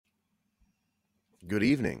Good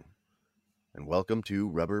evening, and welcome to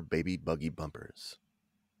Rubber Baby Buggy Bumpers,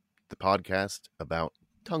 the podcast about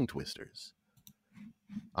tongue twisters.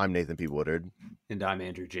 I'm Nathan P. Woodard, And I'm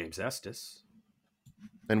Andrew James Estes.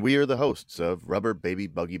 and we are the hosts of Rubber Baby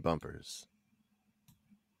Buggy Bumpers.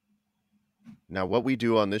 Now, what we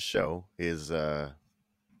do on this show is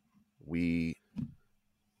we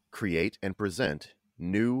create and present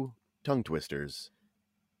new tongue twisters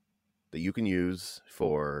that you can use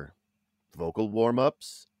for vocal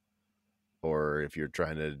warm-ups, or if you're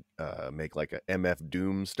trying to make like a MF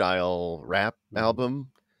Doom style rap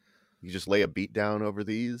album, you just lay a beat down over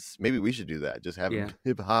these. Maybe we should do that. Just have a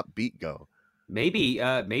hip hop beat go. Maybe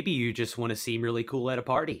you just want to seem really cool at a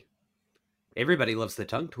party. Everybody loves the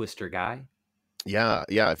tongue twister guy. Yeah.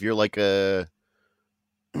 If you're like a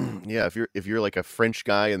if you're like a French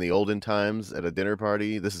guy in the olden times at a dinner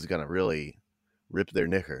party, this is gonna really rip their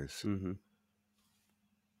knickers. Mm-hmm.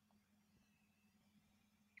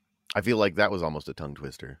 I feel like that was almost a tongue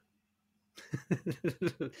twister.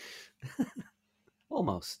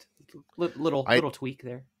 Almost. Little tweak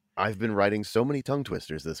there. I've been writing so many tongue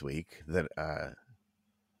twisters this week that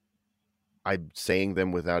I'm saying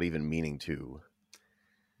them without even meaning to.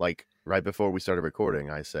 Like right before we started recording,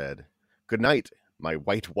 I said, "Good night, my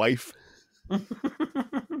white wife."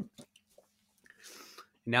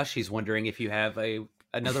 Now she's wondering if you have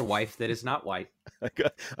another wife that is not white.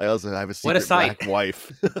 I also have a secret black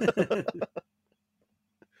wife.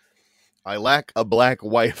 I lack a black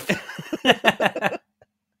wife.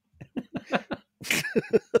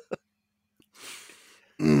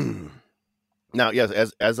 Now,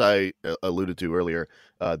 yes, as I alluded to earlier,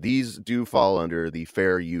 these do fall under the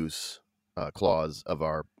fair use clause of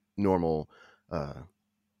our normal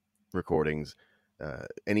recordings.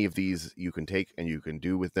 Any of these you can take and you can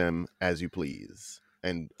do with them as you please.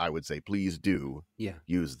 And I would say, please do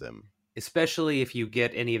use them. Especially if you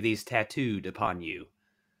get any of these tattooed upon you.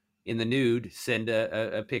 In the nude, send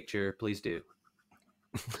a picture. Please do.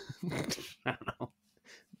 I don't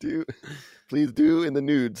know. Please do in the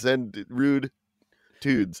nude. Send rude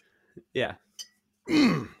tudes. Yeah.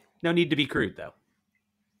 No need to be crude, though.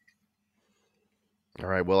 All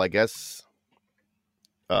right. Well, I guess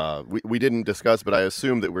we didn't discuss, but I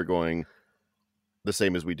assume that we're going the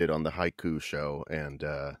same as we did on the haiku show. And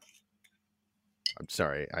I'm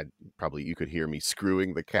sorry, you could hear me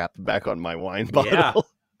screwing the cap back on my wine bottle. Yeah.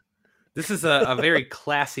 This is a very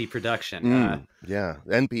classy production. Yeah,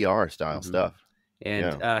 NPR style stuff.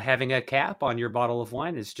 And having a cap on your bottle of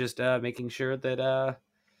wine is just making sure that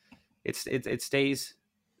it stays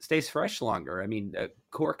fresh longer. I mean,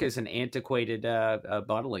 cork is an antiquated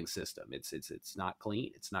bottling system. It's not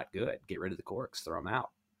clean. It's not good. Get rid of the corks. Throw them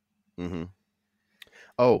out. Mm-hmm.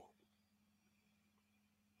 Oh,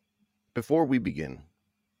 before we begin,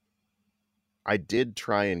 I did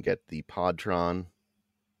try and get the Podtron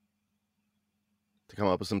to come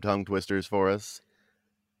up with some tongue twisters for us,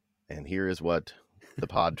 and here is what the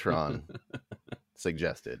Podtron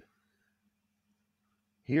suggested.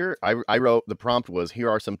 Here, I wrote, the prompt was, here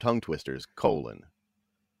are some tongue twisters, :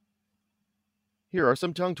 here are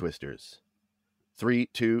some tongue twisters. 3,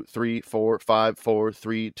 2, 3, 4, 5, 4,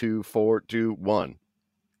 3, 2, 4, 2, 1.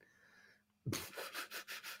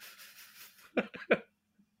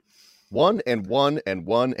 One and one and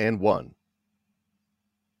one and one.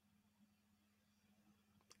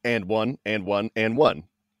 And one and one and one.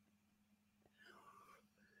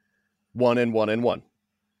 One and one and one.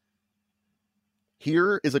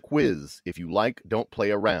 Here is a quiz. If you like, don't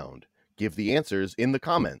play around. Give the answers in the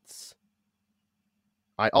comments.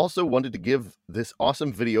 I also wanted to give this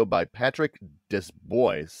awesome video by Patrick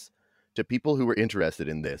Desbois to people who were interested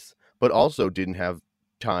in this, but also didn't have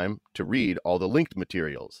time to read all the linked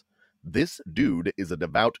materials. This dude is a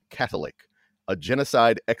devout Catholic, a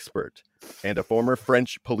genocide expert, and a former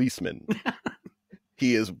French policeman.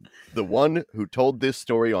 He is the one who told this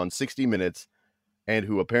story on 60 Minutes and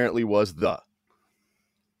who apparently was the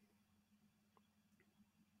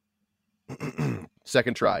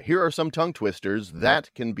second try. Here are some tongue twisters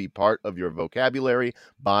that can be part of your vocabulary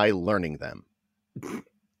by learning them.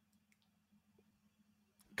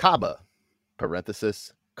 Caba,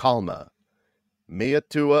 parenthesis, calma. Mia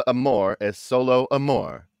tua amor es solo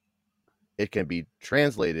amor. It can be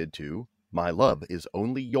translated to, my love is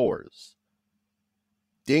only yours.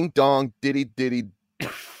 Ding dong, diddy diddy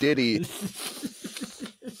diddy.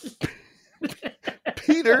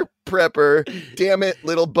 Peter Prepper, damn it,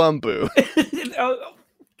 little bamboo.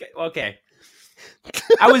 Okay.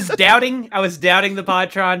 I was doubting the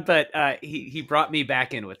Podtron, but he brought me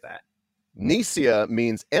back in with that. Nicia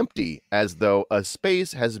means empty, as though a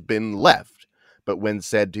space has been left, but when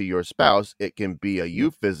said to your spouse, it can be a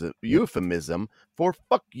euphemism for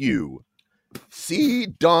fuck you. See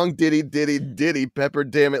dong diddy diddy diddy pepper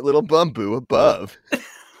damn it little bumbo above.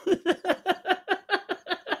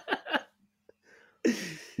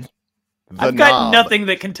 I've got nothing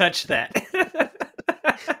that can touch that.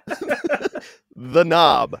 The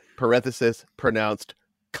knob, parenthesis, pronounced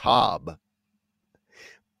cob.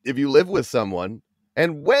 If you live with someone,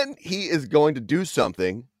 and when he is going to do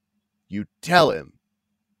something, you tell him.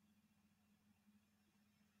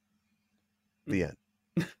 The end.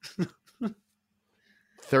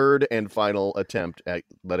 Third and final attempt at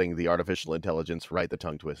letting the artificial intelligence write the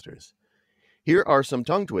tongue twisters. Here are some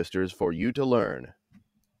tongue twisters for you to learn.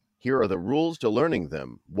 Here are the rules to learning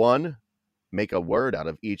them. 1, make a word out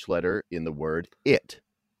of each letter in the word it.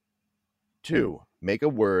 2, make a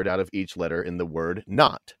word out of each letter in the word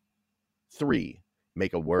not. 3,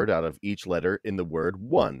 make a word out of each letter in the word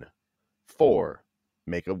one. 4,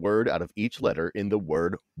 make a word out of each letter in the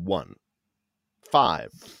word one.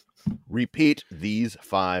 5, repeat these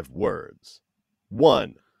 5 words.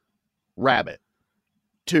 1, rabbit.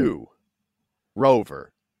 2,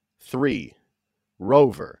 rover. 3,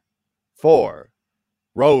 rover. 4,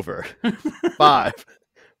 rover. 5,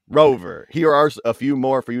 rover. Here are a few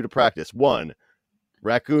more for you to practice. 1,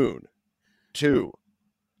 raccoon. 2,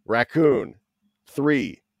 raccoon.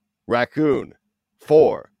 3, raccoon.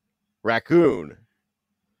 4, raccoon.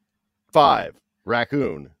 5,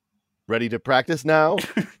 raccoon. Ready to practice now?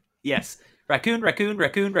 Yes. Raccoon, raccoon,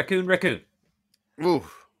 raccoon, raccoon, raccoon. Ooh.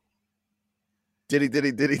 Diddy,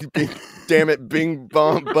 diddy, diddy, bing, damn it, bing,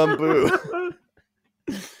 bom, bum, boo.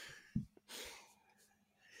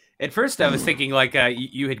 At first, I was thinking like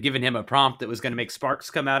you had given him a prompt that was going to make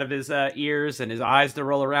sparks come out of his ears and his eyes to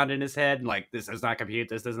roll around in his head. And like, this does not compute.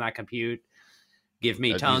 This does not compute. Give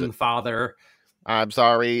me tongue, father. I'm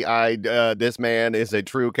sorry. This man is a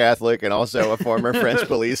true Catholic and also a former French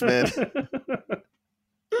policeman.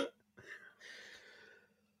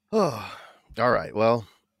 Oh, all right. Well,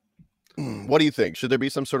 what do you think? Should there be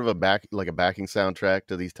some sort of a backing soundtrack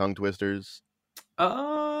to these tongue twisters?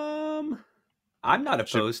 I'm not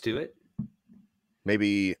opposed to it.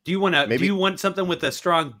 Maybe. Do you want something with a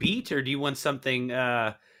strong beat, or do you want something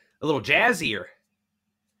a little jazzier?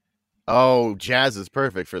 Oh, jazz is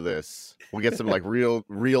perfect for this. We'll get some like real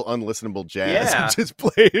unlistenable jazz. Yeah. Just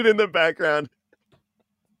play it in the background.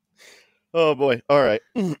 Oh boy. All right.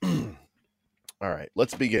 All right.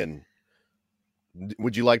 Let's begin.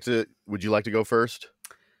 Would you like to go first?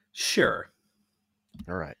 Sure.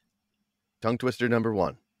 All right. Tongue twister number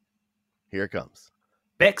 1. Here it comes.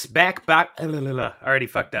 Beck's back. Already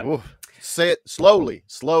fucked up. Oof. Say it slowly.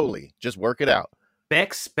 Just work it out.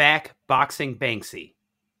 Beck's back boxing Banksy.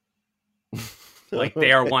 Like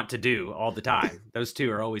they are wont to do all the time. Those two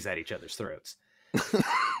are always at each other's throats.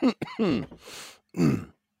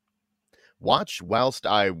 Watch whilst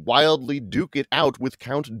I wildly duke it out with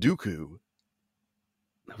Count Dooku.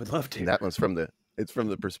 I would love to. And that one's from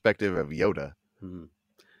the perspective of Yoda.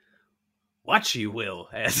 Watch you will.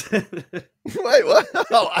 Wait, what?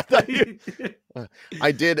 Oh, I thought you.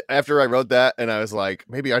 I did after I wrote that, and I was like,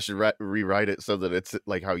 maybe I should rewrite it so that it's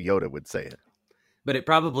like how Yoda would say it. But it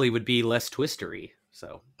probably would be less twistery.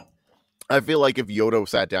 So I feel like if Yoda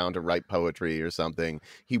sat down to write poetry or something,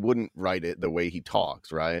 he wouldn't write it the way he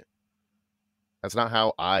talks, right? That's not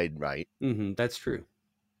how I'd write. That's true.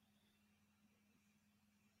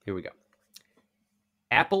 Here we go.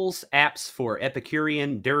 Apples, apps for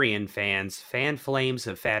Epicurean durian fans, fan flames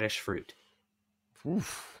of faddish fruit.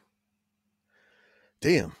 Oof.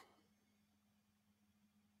 Damn.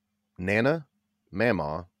 Nana,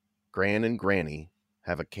 Mama, Gran, and Granny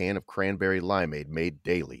have a can of cranberry limeade made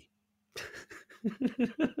daily.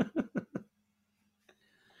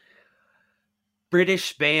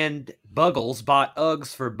 British band Buggles bought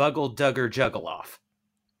Uggs for Buggle Dugger Juggaloff.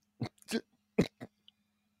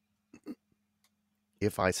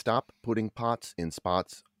 If I stop putting pots in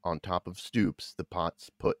spots on top of stoops, the pots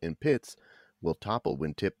put in pits will topple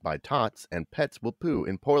when tipped by tots, and pets will poo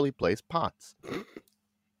in poorly placed pots.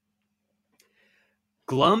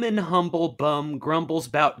 Glum and humble bum grumbles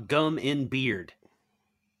about gum in beard.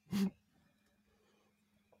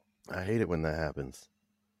 I hate it when that happens.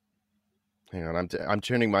 Hang on, I'm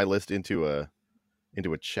turning my list into a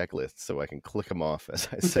checklist so I can click them off as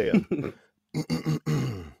I say them.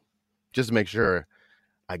 Just to make sure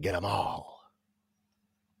I get them all.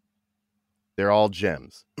 They're all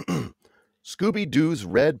gems. Scooby-Doo's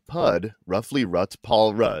red pud roughly ruts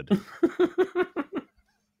Paul Rudd.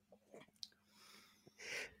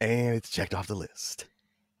 And it's checked off the list.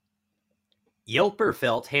 Yelper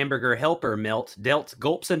felt hamburger helper melt dealt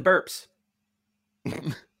gulps and burps.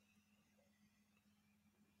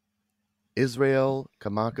 Israel,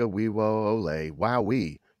 Kamaka, Weewo, Ole,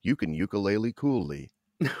 Wowee. You can ukulele coolly.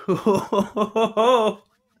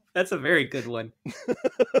 That's a very good one.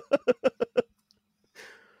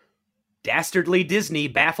 Dastardly Disney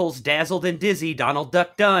baffles dazzled and dizzy Donald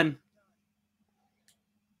Duck Dunn.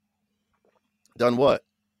 Done what?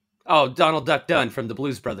 Oh, Donald Duck Dunn from the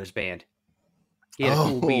Blues Brothers band. He had a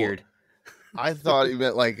cool beard. I thought he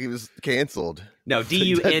meant like he was canceled. No,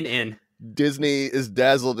 D-U-N-N. Disney is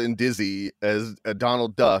dazzled and dizzy as a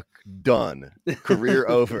Donald Duck done. Career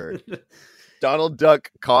over. Donald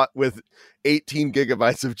Duck caught with 18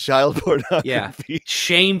 gigabytes of child pornography. Yeah.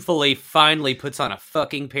 Shamefully finally puts on a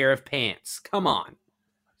fucking pair of pants. Come on.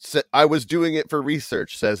 I was doing it for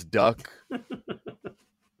research, says Duck.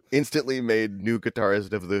 Instantly made new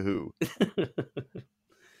guitarist of The Who.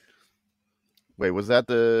 Wait, was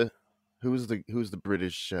that who's the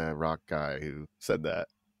British rock guy who said that?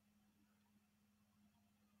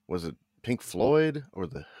 Was it Pink Floyd or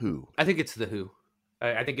The Who? I think it's The Who.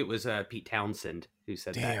 I think it was Pete Townsend who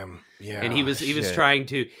said that. Damn, yeah. And he was trying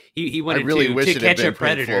to he wanted wish to it had catch a been Pink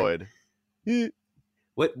predator. Floyd.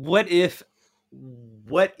 What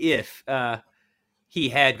if he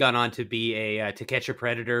had gone on to be a To Catch a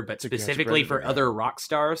Predator, but specifically for other rock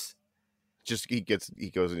stars? Just he goes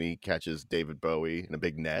and he catches David Bowie in a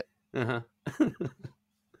big net. Uh-huh.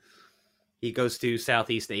 He goes to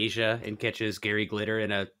Southeast Asia and catches Gary Glitter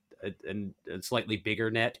in a slightly bigger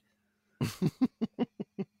net.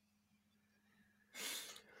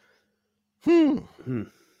 He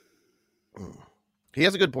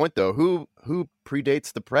has a good point though. Who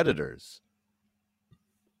predates the Predators?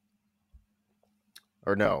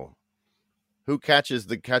 Or no? Who catches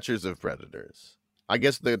the catchers of predators? I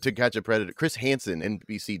guess To Catch a Predator. Chris Hansen,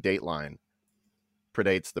 NBC Dateline,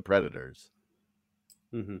 predates the Predators.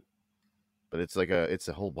 Mm-hmm. But it's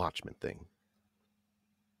a whole Watchmen thing.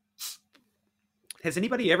 Has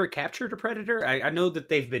anybody ever captured a predator? I know that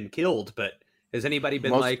they've been killed, but has anybody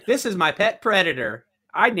been like, "This is my pet predator.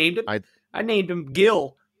 I named him. I named him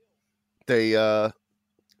Gil." They you're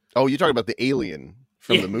talking about the alien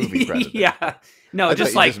from the movie Predator. Yeah. No,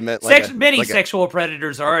 just like many sexual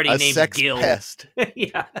predators are already named sex Gil. Pest.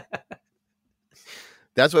 Yeah.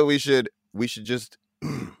 That's what we should just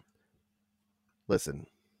listen.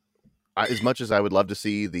 As much as I would love to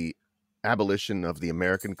see the abolition of the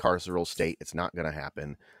American carceral state, it's not going to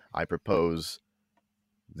happen. I propose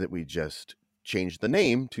that we just change the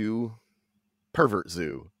name to Pervert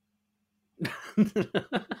Zoo.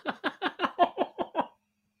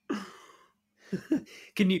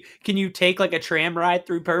 Can you take like a tram ride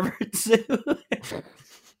through Pervert Zoo?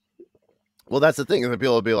 Well, that's the thing. And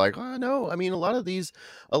people will be like, "Oh no, I mean, a lot of these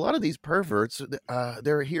perverts,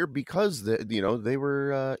 they're here because they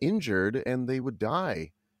were injured and they would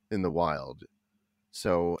die in the wild.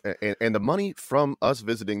 So, and the money from us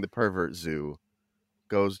visiting the Pervert Zoo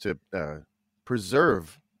goes to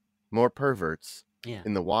preserve more perverts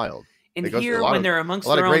in the wild. And here, when they're amongst a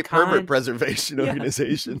lot their of great own pervert kind, preservation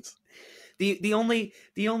organizations. The only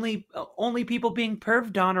people being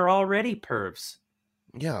perved on are already pervs.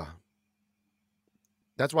 Yeah.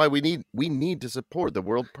 That's why we need to support the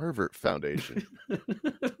World Pervert Foundation.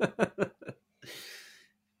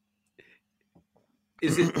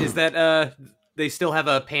 Is that they still have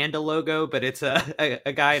a panda logo, but it's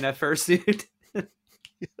a guy in a fursuit?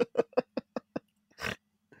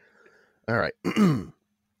 All right.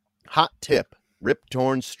 Hot tip. Rip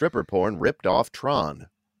Torn stripper porn ripped off Tron.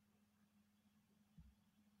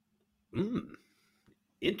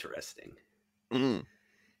 Interesting.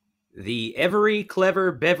 The Every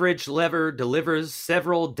Clever Beverage Lever delivers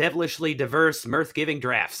several devilishly diverse, mirth-giving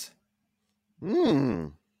drafts.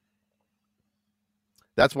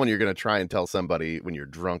 That's when you're going to try and tell somebody when you're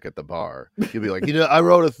drunk at the bar. You'll be like, I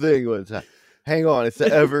wrote a thing one time. Hang on, it's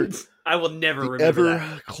the ever... I will never remember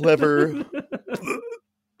that. Clever...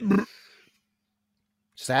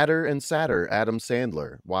 Sadder and sadder, Adam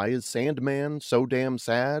Sandler. Why is Sandman so damn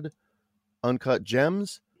sad? Uncut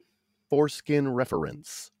Gems? Foreskin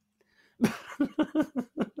reference.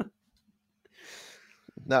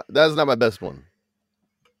 No, that's not my best one.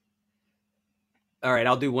 All right,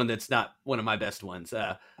 I'll do one that's not one of my best ones.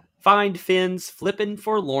 Find fins flippin'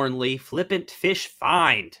 forlornly, flippant fish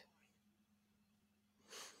find.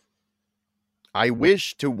 I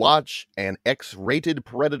wish to watch an X-rated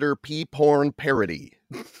Predator pee porn parody.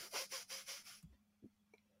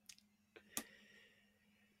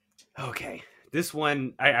 Okay, this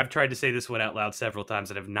one, I've tried to say this one out loud several times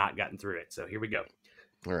and have not gotten through it, so here we go.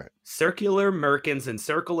 All right. Circular merkins and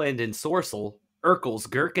circle and ensorcel, Urkels,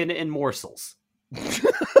 gherkin, and morsels.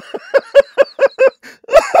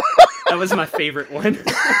 was my favorite one.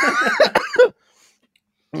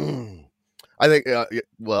 I think,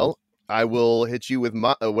 well, I will hit you with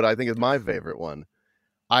what I think is my favorite one.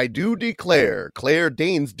 I do declare, Claire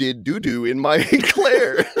Danes did doo-doo in my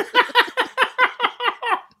eclair.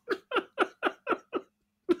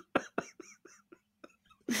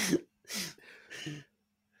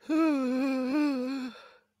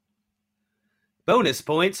 Bonus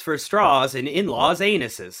points for straws and in-laws'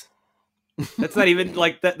 anuses. That's not even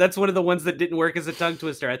like that. That's one of the ones that didn't work as a tongue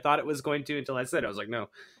twister. I thought it was going to until I said it. I was like, no,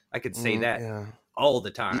 I could say that all the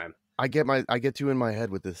time. I get too in my head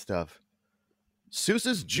with this stuff.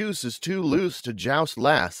 Seuss's juice is too loose to joust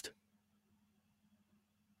last.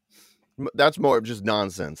 That's more just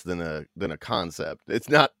nonsense than a concept. It's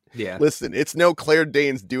not. Yeah. Listen, it's no Claire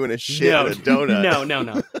Danes doing a shit in a donut.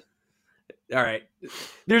 No. All right.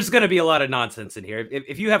 There's going to be a lot of nonsense in here.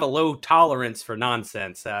 If you have a low tolerance for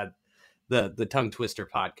nonsense, the Tongue Twister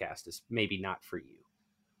podcast is maybe not for you.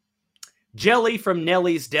 Jelly from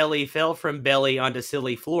Nellie's Deli fell from belly onto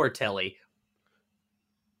silly floor telly.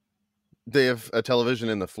 They have a television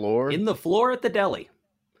in the floor? In the floor at the deli.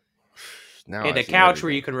 Now and a couch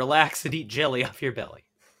where you can relax and eat jelly off your belly.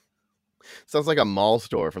 Sounds like a mall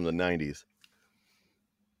store from the 90s.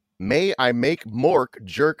 May I make Mork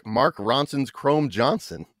jerk Mark Ronson's Chrome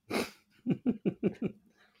Johnson?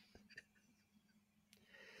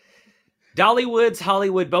 Dollywood's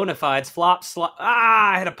Hollywood Bonafides flop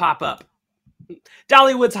I had a pop up.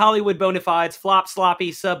 Dollywood's Hollywood Bonafides flop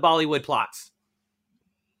sloppy sub Bollywood plots.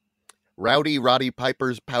 Rowdy Roddy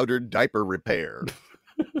Piper's powdered diaper repair.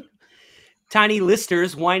 Tiny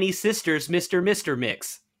Lister's whiny sisters Mr.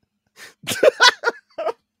 Mix.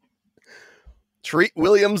 Treat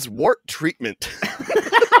Williams wart treatment.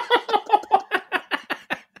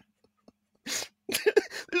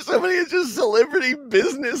 There's so many just celebrity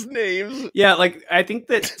business names. Yeah, like I think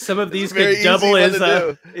that some of these could double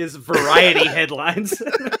as variety headlines.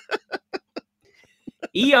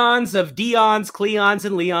 Eons of Dions, Cleons,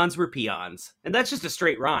 and Leons were peons. And that's just a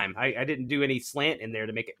straight rhyme. I didn't do any slant in there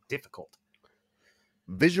to make it difficult.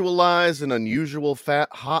 Visualize an unusual fat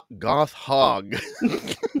hot goth hog.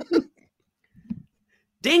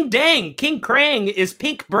 Ding dang, King Krang is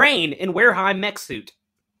pink brain in Wareheim mech suit.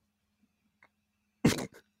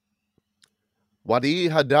 Wadi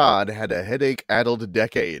Haddad had a headache-addled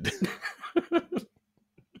decade.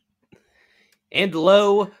 And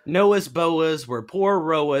lo, Noah's boas were poor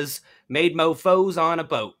rowers made mofos on a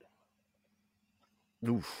boat.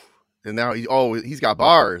 Oof. And now he's got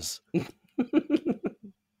bars.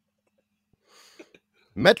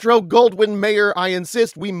 Metro Goldwyn Mayer, I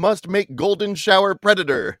insist we must make Golden Shower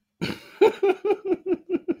Predator.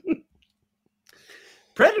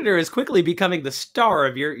 Predator is quickly becoming the star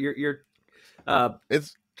of your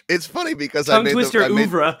it's funny because tongue twister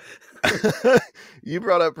oeuvre. You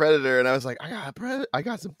brought up Predator, and I was like, I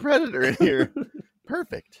got some Predator in here.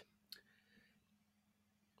 Perfect.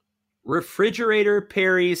 Refrigerator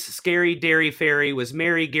Perry's scary dairy fairy was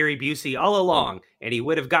Mary Gary Busey all along, and he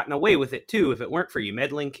would have gotten away with it too if it weren't for you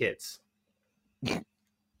meddling kids.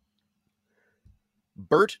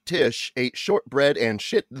 Bert Tisch ate shortbread and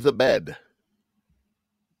shit the bed.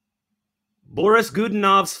 Boris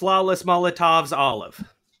Godunov's flawless Molotov's olive.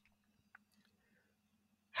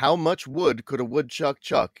 How much wood could a woodchuck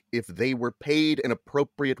chuck if they were paid an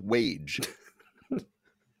appropriate wage?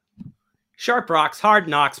 Sharp rocks, hard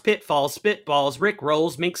knocks, pitfalls, spitballs, Rick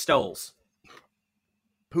rolls, mink stoles.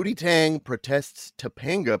 Pootie Tang protests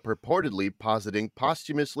Topanga purportedly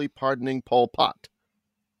posthumously pardoning Pol Pot.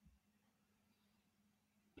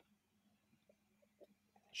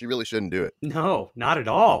 She really shouldn't do it. No, not at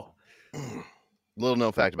all. Little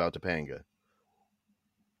known fact about Topanga.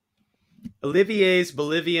 Olivier's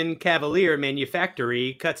Bolivian Cavalier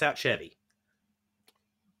Manufactory cuts out Chevy.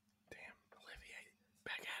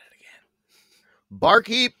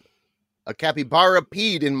 Barkeep, a capybara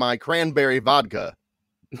peed in my cranberry vodka.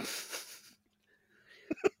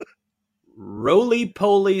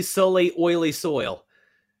 Roly-poly, sully, oily soil.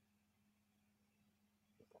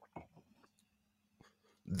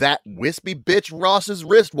 That wispy bitch Ross's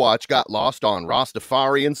wristwatch got lost on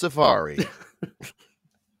Rastafarian Safari.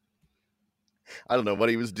 I don't know what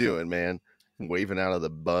he was doing, man. Waving out of the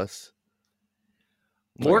bus.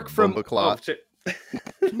 Mork from... We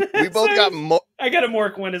both got Mork. I got a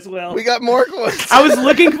Mork one as well. We got Mork ones. I was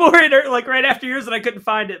looking for it like right after yours and I couldn't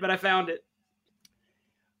find it, but I found it.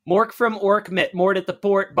 Mork from Orc met Mort at the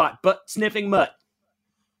port, bought butt-sniffing mutt.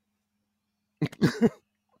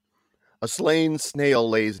 A slain snail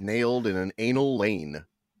lays nailed in an anal lane.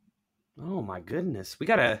 Oh my goodness. We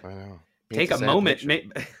gotta take a moment.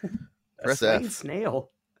 Press slain F. snail.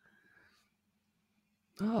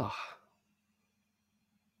 Oh,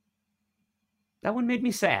 that one made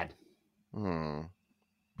me sad. Hmm.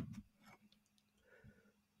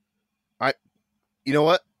 You know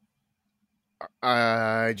what?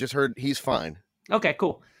 I just heard he's fine. Okay,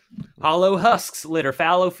 cool. Hollow husks litter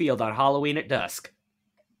fallow field on Halloween at dusk.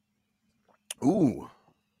 Ooh,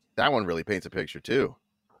 that one really paints a picture too.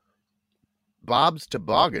 Bob's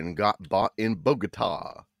Toboggan got bought in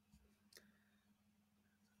Bogota.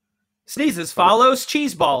 Sneezes follows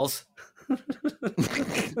cheese balls.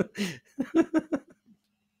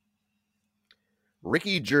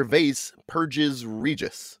 Ricky Gervais purges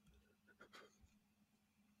Regis.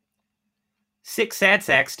 Sick sad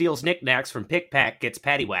sack steals knickknacks from pickpack, gets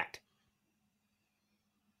paddywhacked.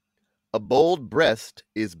 A bold breast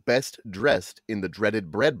is best dressed in the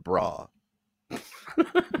dreaded bread bra.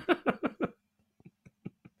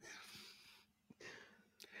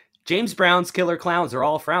 James Brown's killer clowns are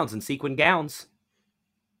all frowns and sequin gowns.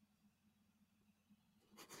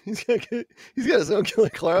 He's got his own killer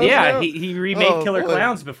clowns. Yeah, now? he remade Killer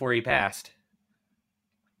Clowns before he passed.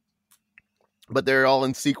 But they're all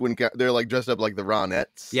in sequin. They're like dressed up like the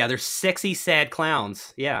Ronettes. Yeah, they're sexy, sad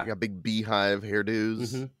clowns. Yeah. They got big beehive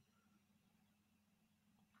hairdos. Mm-hmm.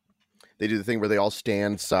 They do the thing where they all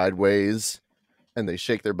stand sideways and they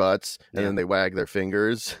shake their butts and then they wag their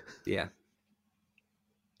fingers. Yeah.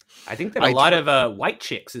 I think that a lot of White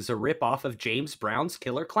Chicks is a rip off of James Brown's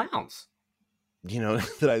Killer Clowns. You know,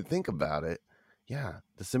 that I think about it. Yeah,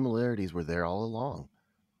 the similarities were there all along.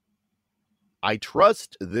 I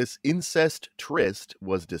trust this incest tryst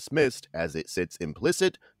was dismissed as it sits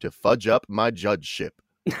implicit to fudge up my judgeship.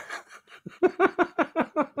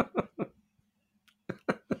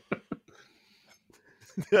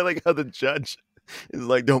 I like how the judge is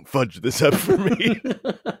like, don't fudge this up for me.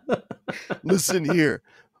 Listen here,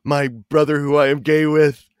 my brother who I am gay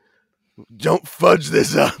with, don't fudge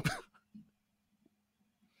this up.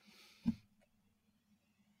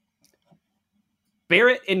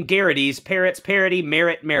 Barrett and Garrity's parrots parody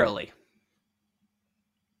merit merrily.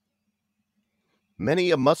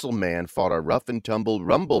 Many a muscle man fought a rough and tumble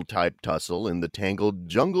rumble type tussle in the tangled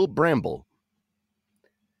jungle bramble.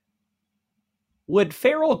 Would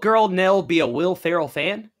feral girl Nell be a Will Ferrell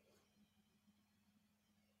fan?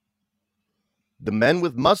 The men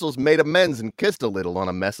with muscles made amends and kissed a little on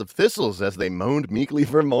a mess of thistles as they moaned meekly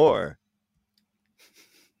for more.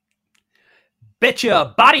 Betcha a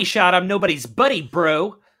body shot, I'm nobody's buddy,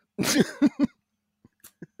 bro. This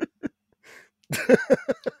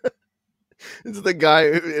is the guy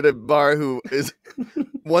in a bar who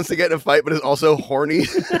wants to get in a fight but is also horny.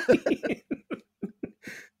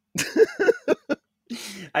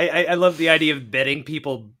 I love the idea of betting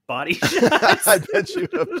people body shots. I bet you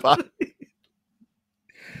a body.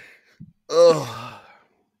 Oh.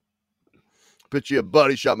 Bet you a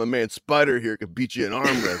body shot my man Spider here could beat you in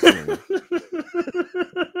arm wrestling.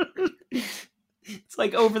 It's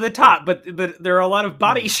like over the top, but there are a lot of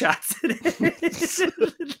body shots in it.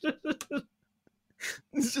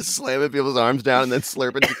 He's just slamming people's arms down and then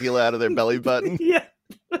slurping tequila out of their belly button. Yeah.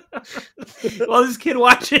 While this kid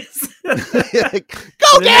watches. Like,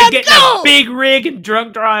 go, Dad, getting go! a big rig and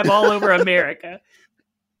drunk drive all over America.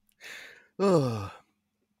 The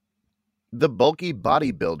bulky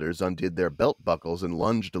bodybuilders undid their belt buckles and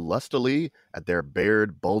lunged lustily at their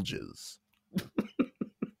bared bulges.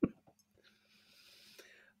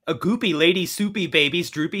 A goopy lady soupy baby's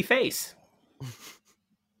droopy face.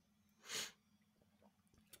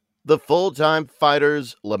 The full-time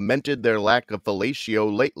fighters lamented their lack of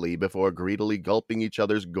fellatio lately before greedily gulping each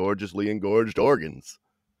other's gorgeously engorged organs.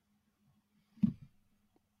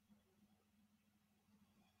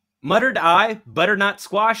 Muttered I, butternut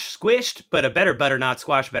squash squished, but a better butternut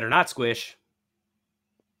squash better not squish.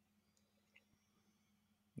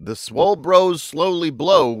 The swole bros slowly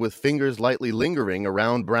blow with fingers lightly lingering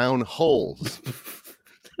around brown holes.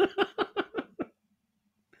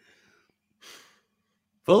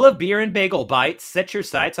 Full of beer and bagel bites, set your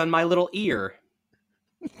sights on my little ear.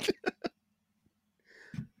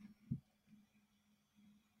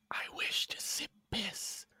 I wish to sip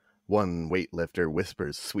piss, one weightlifter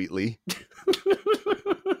whispers sweetly.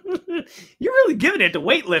 You're really giving it to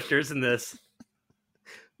weightlifters in this.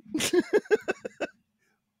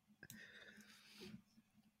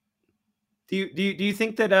 Do you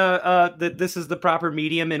think that that this is the proper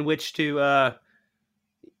medium in which to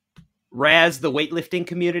razz the weightlifting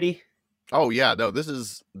community? Oh yeah, no, this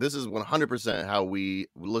is 100% how we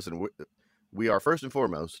listen. We are first and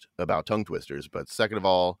foremost about tongue twisters, but second of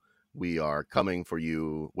all, we are coming for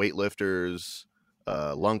you weightlifters,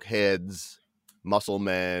 lunkheads, muscle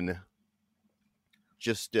men,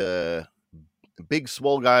 just big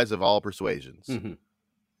swole guys of all persuasions. Mhm.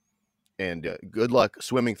 And good luck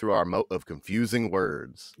swimming through our moat of confusing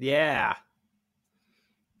words. Yeah.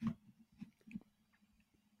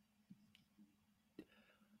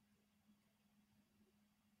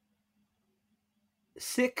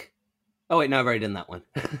 Sick. Oh, wait, no, I've already done that one.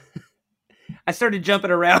 I started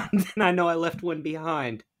jumping around, and I know I left one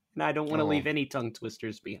behind. And I don't want to leave any tongue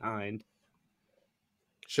twisters behind.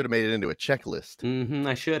 Should have made it into a checklist.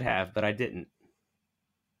 I should have, but I didn't.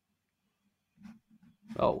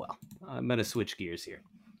 Oh, well. I'm going to switch gears here.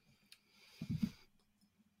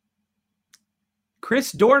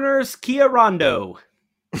 Chris Dorner's Kia Rondo.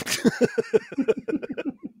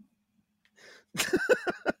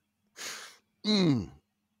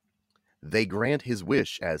 They grant his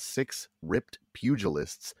wish as 6 ripped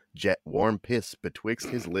pugilists jet warm piss betwixt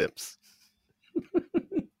his lips.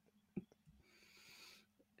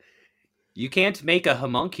 You can't make a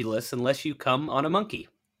homunculus unless you come on a monkey.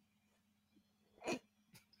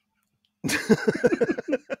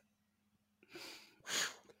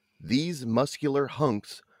 These muscular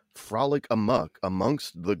hunks frolic amuck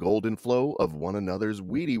amongst the golden flow of one another's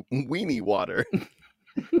weenie water.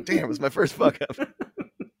 Damn, it's my first fuck up.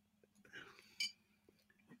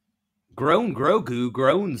 Grown Grogu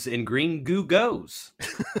groans and green goo goes.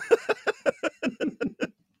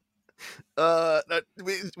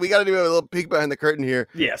 We got to do a little peek behind the curtain here.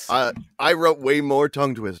 Yes. I wrote way more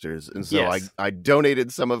tongue twisters, and so Yes. I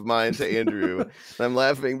donated some of mine to Andrew. And I'm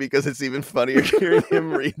laughing because it's even funnier hearing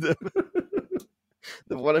him read them.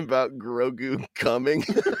 The one about Grogu coming.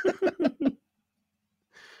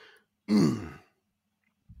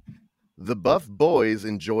 The buff boys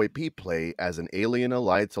enjoy pea play as an alien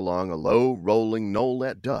alights along a low rolling knoll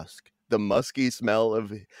at dusk. The musky smell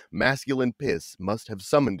of masculine piss must have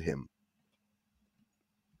summoned him.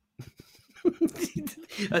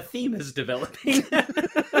 A theme is developing.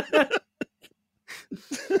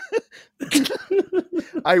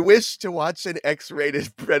 I wish to watch an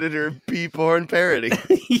X-rated Predator pee porn parody.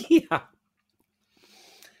 Yeah.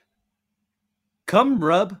 Come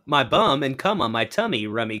rub my bum and come on my tummy,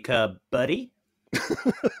 rummy cub, buddy.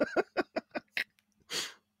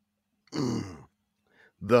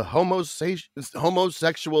 The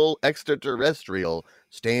homosexual extraterrestrial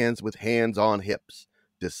stands with hands on hips,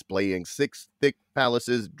 displaying 6 thick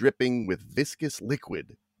phalluses dripping with viscous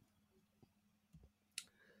liquid.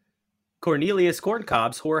 Cornelius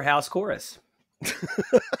Corncob's Whorehouse Chorus.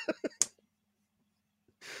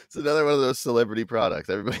 It's another one of those celebrity products.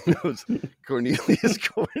 Everybody knows Cornelius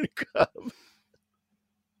Corncob.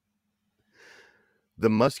 The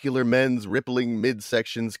muscular men's rippling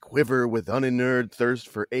midsections quiver with uninured thirst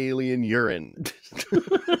for alien urine.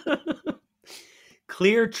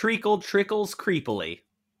 Clear treacle trickles creepily.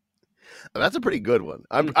 That's a pretty good one.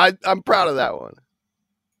 I'm proud of that one.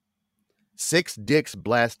 6 dicks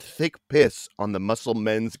blast thick piss on the muscle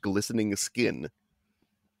men's glistening skin.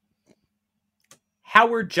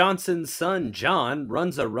 Howard Johnson's son John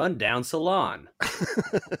runs a rundown salon.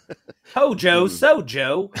 Hojo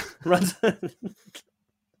Sojo runs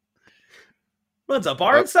a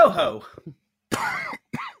bar in Soho.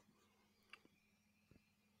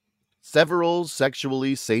 Several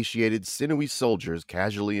sexually satiated sinewy soldiers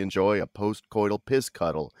casually enjoy a post-coital piss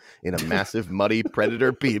cuddle in a massive muddy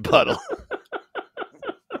predator pee puddle.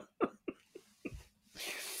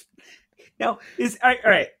 Now, all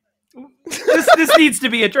right. This needs to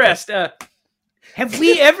be addressed. Have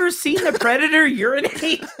we ever seen the predator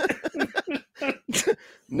urinate?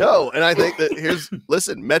 No, and I think that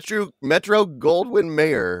listen, Metro Goldwyn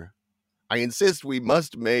Mayer, I insist we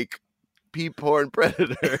must make pee porn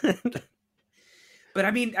predator. But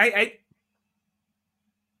I mean, I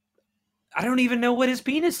don't even know what his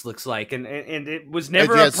penis looks like, and it was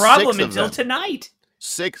never a problem until tonight.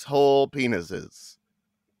 6 whole penises.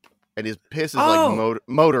 And his piss is like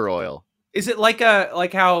motor oil. Is it like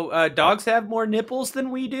how dogs have more nipples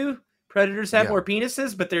than we do? Predators have more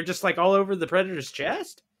penises, but they're just like all over the predator's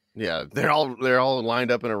chest? Yeah, they're all lined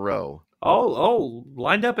up in a row. Oh,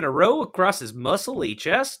 lined up in a row across his muscly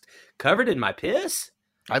chest, covered in my piss?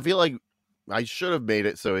 I feel like I should have made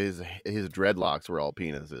it so his dreadlocks were all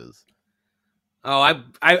penises. Oh,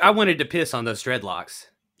 I wanted to piss on those dreadlocks.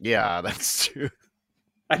 Yeah, that's true.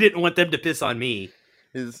 I didn't want them to piss on me.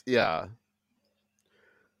 Yeah.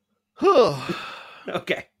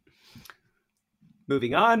 Okay.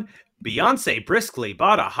 Moving on. Beyonce briskly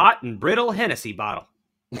bought a hot and brittle Hennessy bottle.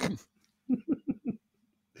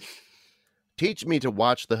 Teach me to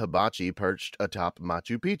watch the hibachi perched atop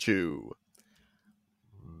Machu Picchu.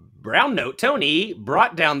 Brown Note Tony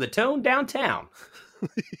brought down the tone downtown.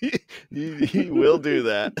 He will do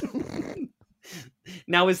that.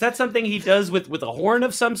 Now, is that something he does with a horn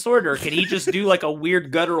of some sort, or can he just do like a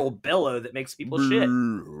weird guttural bellow that makes people shit?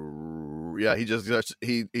 Yeah, he just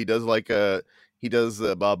he does like he does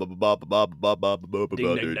ba ba ba ba ba ba ba ba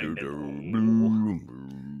Ding, ding, ding,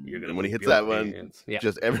 ding. You're gonna and when he poop hits your that one, pants. Yeah.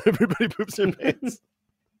 just everybody poops their pants.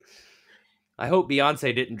 I hope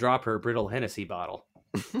Beyonce didn't drop her brittle Hennessy bottle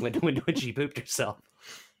when she pooped herself.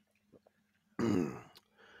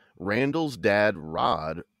 Randall's dad,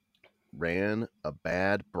 Rod, ran a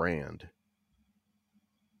bad brand.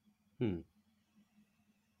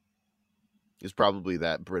 It's probably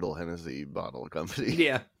that brittle Hennessy bottle company.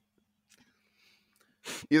 Yeah.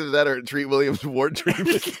 Either that or Treat Williams Ward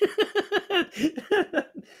Treatment.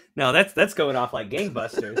 No, that's going off like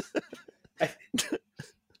gangbusters.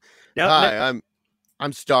 Hi,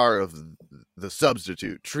 I'm star of The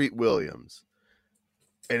Substitute, Treat Williams.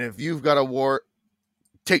 And if you've got a wart,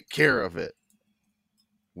 take care of it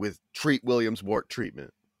with Treat Williams Wart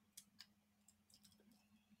Treatment.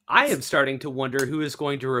 I am starting to wonder who is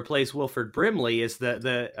going to replace Wilford Brimley as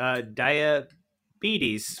the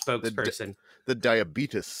diabetes spokesperson. The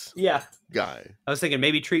diabetes guy. I was thinking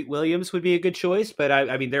maybe Treat Williams would be a good choice, but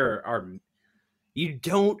I mean, there are you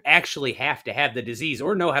don't actually have to have the disease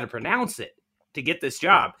or know how to pronounce it to get this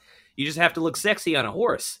job. You just have to look sexy on a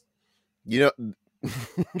horse. You know,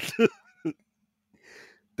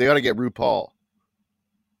 they ought to get RuPaul.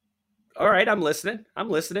 All right, I'm listening.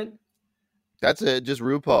 That's it, just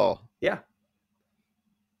RuPaul. Yeah.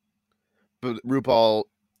 But RuPaul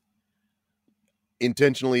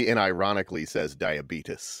intentionally and ironically says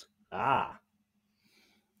diabetes. Ah.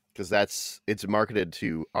 Because it's marketed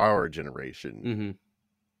to our generation.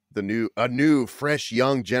 Mm-hmm. A new, fresh,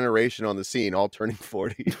 young generation on the scene, all turning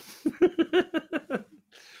 40.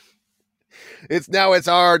 It's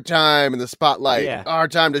our time in the spotlight. Yeah. Our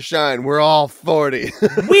time to shine. We're all 40.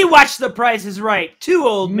 We watch The Price is Right. Too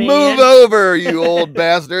old, man. Move over, you old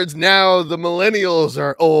bastards. Now the millennials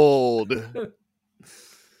are old.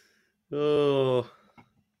 Oh.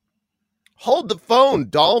 Hold the phone,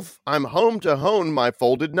 Dolph. I'm home to hone my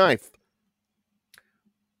folded knife.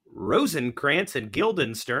 Rosencrantz and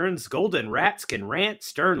Guildenstern's golden rats can rant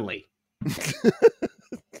sternly.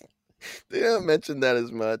 They don't mention that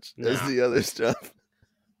as much as the other stuff.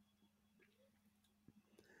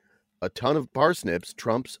 A ton of parsnips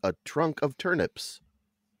trumps a trunk of turnips.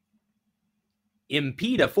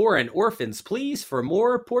 Impede a foreign orphan's pleas for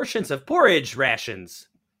more portions of porridge rations.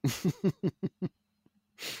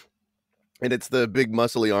 And it's the big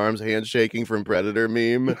muscly arms handshaking from Predator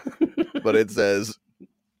meme, but it says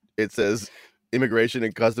Immigration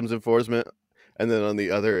and Customs Enforcement, and then on the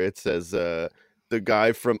other it says the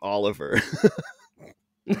guy from Oliver.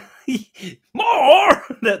 More!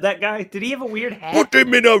 That guy, did he have a weird hat? Put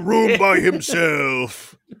him in a room by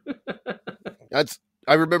himself.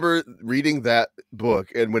 I remember reading that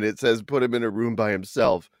book, and when it says put him in a room by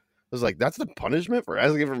himself, I was like, that's the punishment for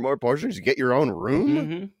asking for more portions? You get your own room?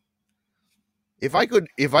 Mm-hmm. If I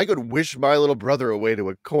could wish my little brother away to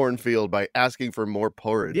a cornfield by asking for more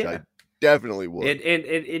porridge, I definitely would.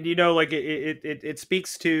 And you know, like it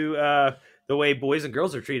speaks to the way boys and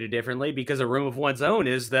girls are treated differently, because a room of one's own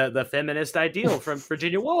is the feminist ideal from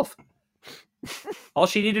Virginia Woolf. All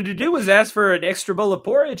she needed to do was ask for an extra bowl of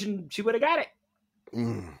porridge, and she would have got it.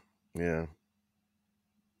 Yeah.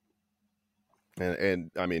 And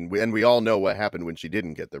I mean, we all know what happened when she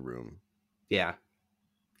didn't get the room. Yeah.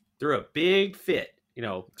 Threw a big fit, you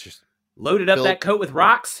know, Just loaded up that coat with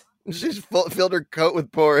rocks. She's filled her coat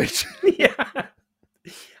with porridge. Yeah.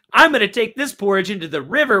 I'm going to take this porridge into the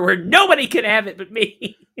river where nobody can have it but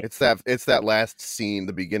me. It's that last scene,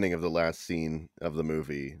 the beginning of the last scene of the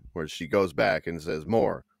movie, where she goes back and says,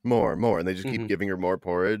 more, and they just keep giving her more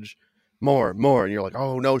porridge. More, and you're like,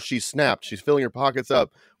 oh no, she's snapped. She's filling her pockets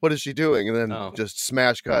up. What is she doing? And then just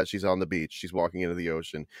smash cut. She's on the beach. She's walking into the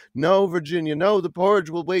ocean. No, Virginia, no, the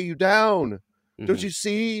porridge will weigh you down. Don't you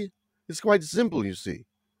see? It's quite simple, you see.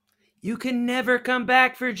 You can never come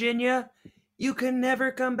back, Virginia. You can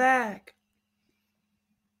never come back.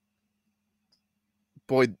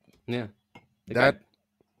 Boy, yeah, the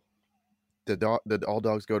all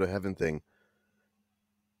dogs go to heaven thing.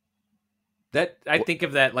 That I think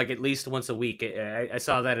of that like at least once a week. I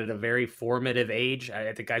saw that at a very formative age.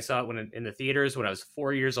 I think I saw it in the theaters when I was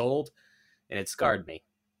 4 years old, and it scarred me.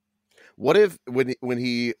 What if when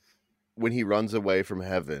he runs away from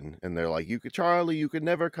heaven and they're like, Charlie, you could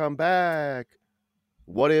never come back.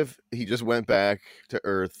 What if he just went back to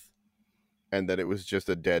Earth and that it was just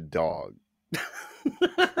a dead dog?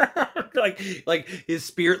 like his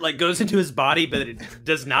spirit like goes into his body, but it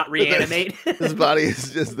does not reanimate. His body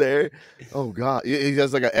is just there. Oh God, he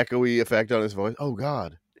has like an echoey effect on his voice. Oh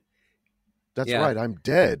God, that's right. I'm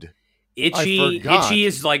dead. Itchy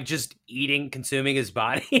is like just consuming his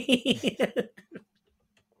body.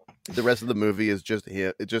 The rest of the movie is just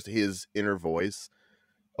his inner voice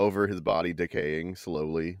over his body decaying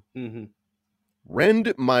slowly. Mm-hmm.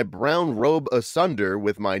 Rend my brown robe asunder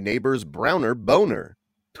with my neighbor's browner boner.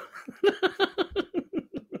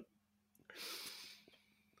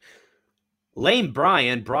 Lame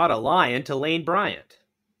Brian brought a lion to Lane Bryant.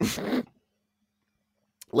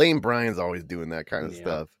 Lane Bryant's always doing that kind of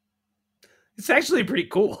stuff. It's actually pretty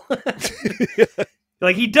cool.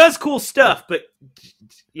 Like, he does cool stuff, but,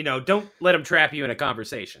 don't let him trap you in a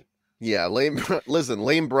conversation. Yeah, Lane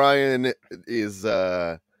Bryant is,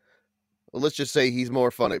 let's just say he's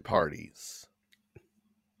more fun at parties.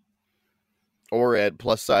 Or at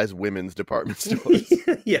plus-size women's department stores.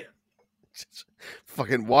 Yeah. Just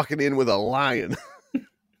fucking walking in with a lion.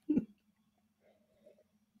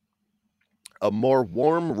 A more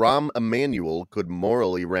warm Rahm Emanuel could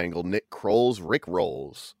morally wrangle Nick Kroll's Rick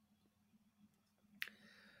Rolls.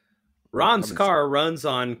 Ron's car runs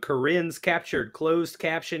on Corinne's captured closed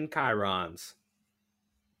caption chyrons.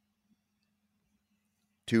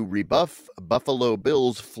 To rebuff Buffalo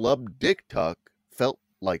Bill's flub dick tuck felt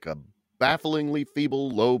like a bafflingly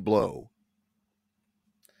feeble low blow.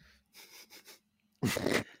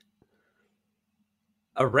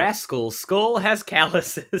 A rascal's skull has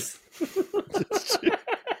calluses.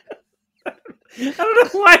 I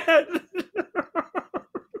don't know why.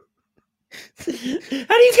 How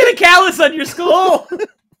do you get a callus on your skull?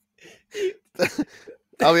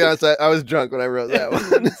 I'll be honest, I was drunk when I wrote that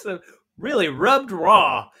one. So, really rubbed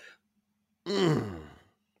raw.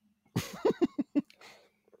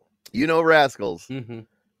 Rascals. Mm-hmm.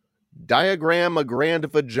 Diagram a grand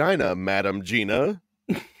vagina, Madam Gina.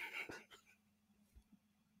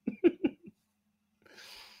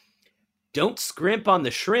 Don't scrimp on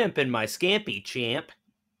the shrimp in my scampi, champ.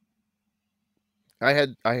 I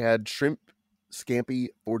had shrimp scampi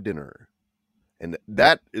for dinner. And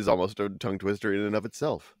that is almost a tongue twister in and of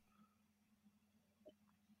itself.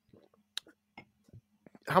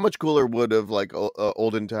 How much cooler would have like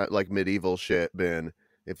olden time, like medieval shit been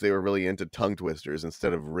if they were really into tongue twisters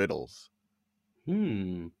instead of riddles?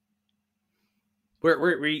 Where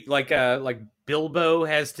like Bilbo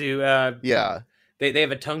has to yeah. They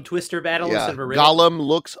have a tongue twister battle instead of a riddle. Gollum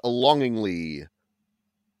looks longingly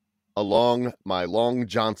along my long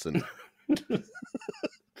Johnson.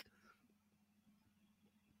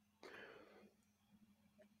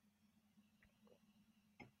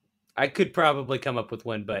 I could probably come up with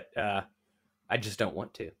one, but I just don't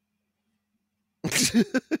want to.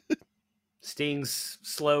 Sting's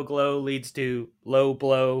slow glow leads to low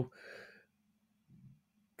blow.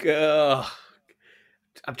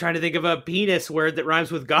 I'm trying to think of a penis word that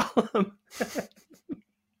rhymes with Gollum.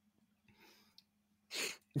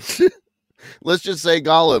 Let's just say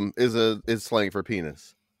Gollum is slang for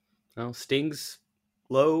penis. Oh, Sting's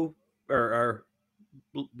low or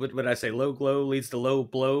what would I say? Low glow leads to low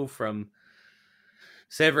blow from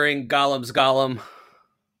severing Gollum's Gollum.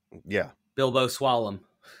 Yeah. Bilbo Swallow.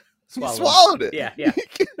 He swallowed it. Yeah.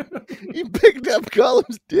 He picked up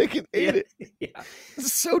Gollum's dick and ate it. Yeah.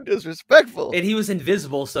 It's so disrespectful. And he was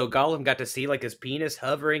invisible, so Gollum got to see like his penis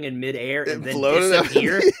hovering in midair and then floated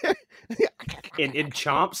disappear. And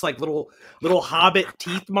chomps like little hobbit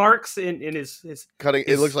teeth marks in his cutting.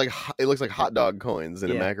 It looks like hot dog coins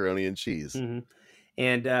in a macaroni and cheese. Mm-hmm.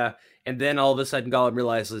 And then all of a sudden Gollum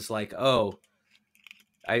realizes like, oh,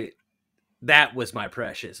 that was my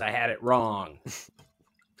precious. I had it wrong.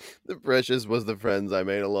 The precious was the friends I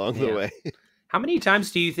made along the way. How many times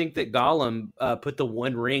do you think that Gollum put the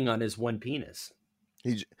one ring on his one penis?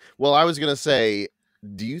 Well, I was going to say,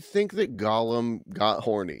 do you think that Gollum got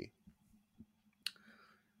horny?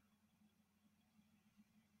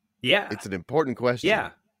 Yeah. It's an important question. Yeah.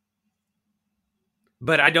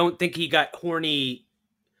 But I don't think he got horny.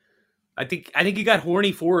 I think he got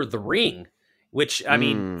horny for the ring, which, I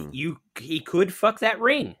mean, he could fuck that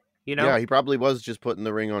ring. Yeah, he probably was just putting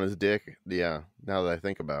the ring on his dick. Yeah, now that I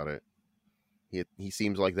think about it. He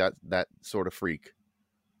seems like that sort of freak.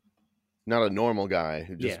 Not a normal guy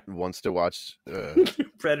who just wants to watch...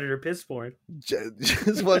 Predator piss porn.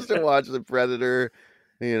 Just wants to watch The Predator,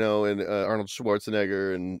 and Arnold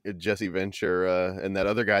Schwarzenegger and Jesse Ventura and that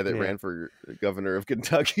other guy that ran for governor of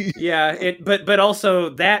Kentucky. Yeah, but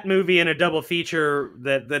also that movie in a double feature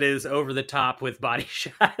that is over the top with body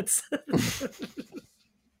shots.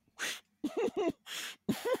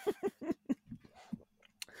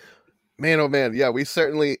 Man, oh man, yeah,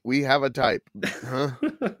 we have a type, huh?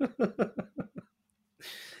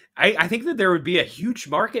 I think that there would be a huge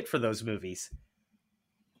market for those movies.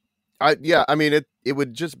 I mean it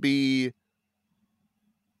would just be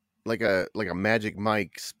like a Magic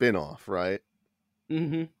Mike spin-off, right?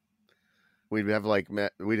 Mm-hmm. We'd have like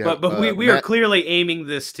we'd have But we are clearly aiming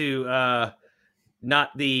this to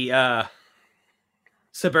not the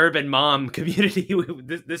suburban mom community.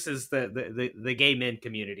 This is the gay men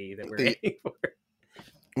community that we're aiming for.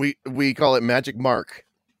 We call it Magic Mark.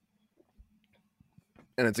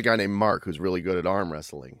 And it's a guy named Mark who's really good at arm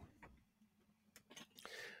wrestling.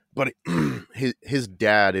 But his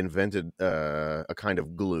dad invented a kind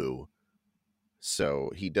of glue.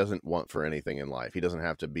 So he doesn't want for anything in life. He doesn't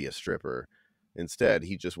have to be a stripper. Instead,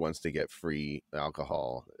 he just wants to get free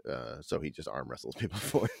alcohol. So he just arm wrestles people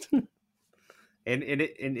for it. And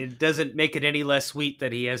it doesn't make it any less sweet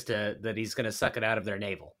that he's going to suck it out of their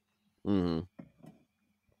navel. Mm-hmm.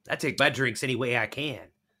 I take my drinks any way I can.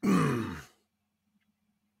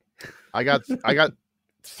 I got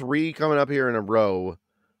 3 coming up here in a row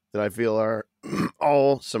that I feel are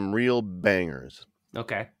all some real bangers.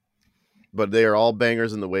 Okay. But they are all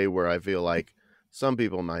bangers in the way where I feel like some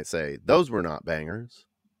people might say, those were not bangers.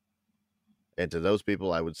 And to those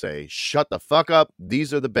people, I would say, shut the fuck up.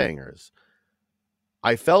 These are the bangers.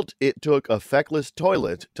 I felt it took a feckless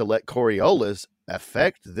toilet to let Coriolis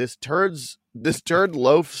affect this turd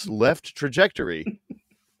loaf's left trajectory.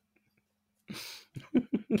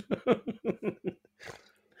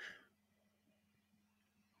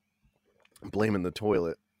 Blaming the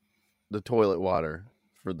toilet water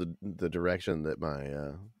for the direction that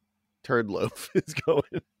my turd loaf is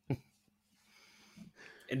going.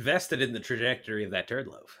 Invested in the trajectory of that turd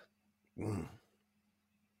loaf.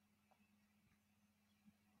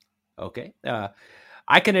 Okay.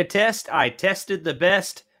 I can attest I tested the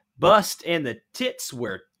best, bust, and the tits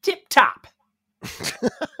were tip-top.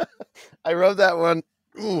 I wrote that one.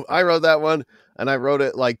 I wrote that one, and I wrote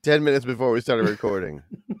it like 10 minutes before we started recording.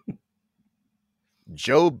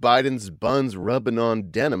 Joe Biden's buns rubbing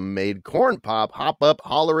on denim made Corn Pop hop up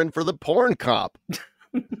hollering for the porn cop.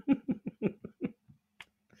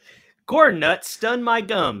 Corn nuts stun my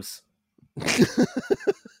gums.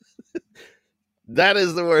 That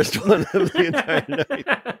is the worst one of the entire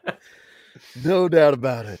night. No doubt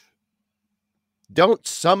about it. Don't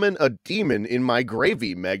summon a demon in my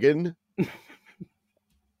gravy, Megan.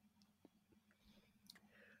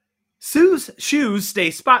 Sue's shoes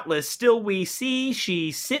stay spotless, still we see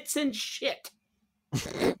she sits in shit.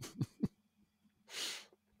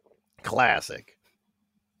 Classic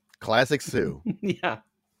Sue. Yeah.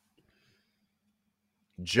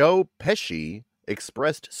 Joe Pesci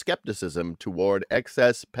expressed skepticism toward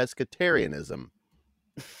excess pescatarianism.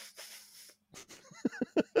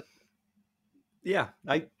 Yeah,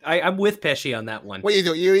 I'm with Pesci on that one. What are you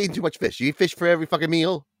doing? You're eating too much fish. You eat fish for every fucking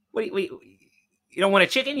meal? Wait, you don't want a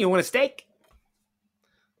chicken? You want a steak?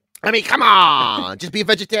 I mean, come on, just be a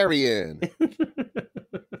vegetarian.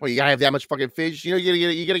 Well, you gotta have that much fucking fish. You know,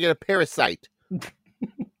 you gotta get a parasite.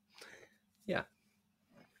 Yeah.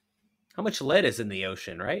 How much lead is in the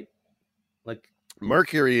ocean, right? Like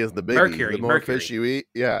mercury is the biggie. Mercury, the more fish you eat,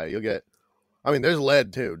 yeah, you'll get. I mean, there's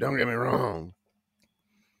lead too. Don't get me wrong.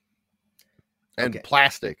 And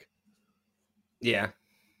plastic. Yeah,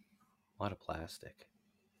 a lot of plastic.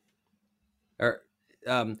 Or,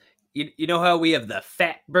 you know how we have the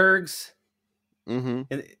fatbergs? Mm-hmm.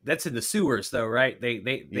 And that's in the sewers, though, right?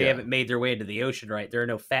 They haven't made their way into the ocean, right? There are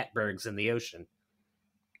no fatbergs in the ocean.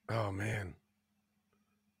 Oh man!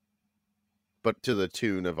 But to the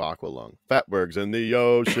tune of Aqualung, fatbergs in the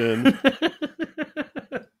ocean.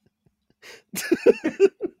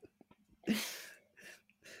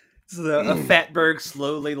 So a fatberg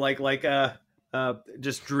slowly,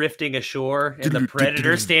 just drifting ashore, and the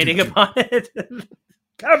predator standing upon it,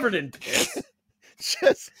 covered in piss.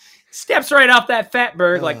 Just steps right off that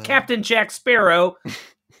fatberg like Captain Jack Sparrow.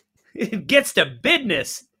 It gets to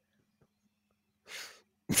business.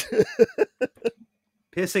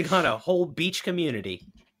 Pissing on a whole beach community.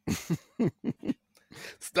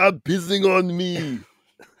 Stop pissing on me.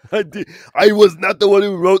 I was not the one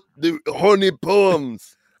who wrote the horny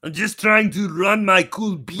poems. I'm just trying to run my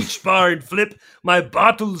cool beach bar and flip my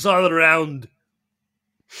bottles all around.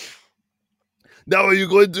 Now are you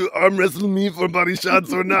going to arm wrestle me for body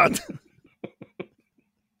shots or not?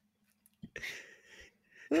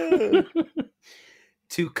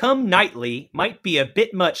 To come nightly might be a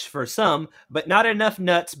bit much for some, but not enough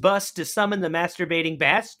nuts bust to summon the masturbating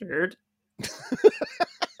bastard.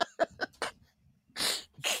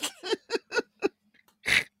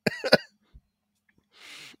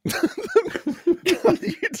 The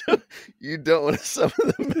you don't want to summon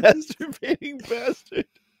the masturbating bastard.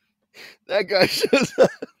 That guy shows up.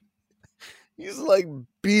 He's like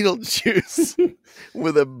Beetlejuice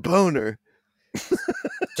with a boner.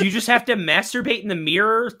 Do you just have to masturbate in the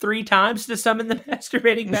mirror 3 times to summon the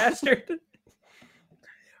masturbating bastard?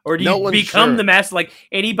 Or do you become the master? Like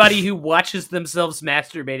anybody who watches themselves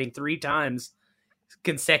masturbating 3 times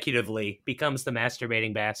consecutively becomes the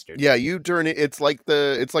masturbating bastard. Yeah, you turn it. It's like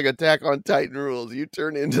Attack on Titan rules. You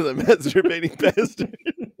turn into the masturbating bastard.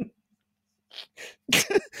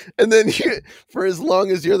 And then for as long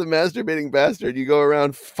as you're the masturbating bastard, you go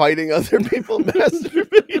around fighting other people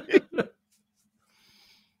masturbating.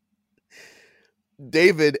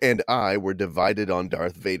 David and I were divided on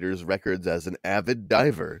Darth Vader's records as an avid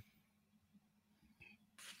diver.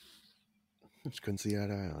 Just couldn't see eye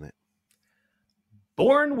to eye on it.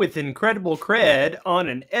 Born with incredible cred on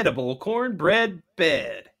an edible cornbread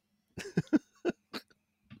bed.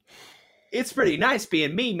 It's pretty nice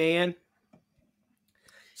being me, man.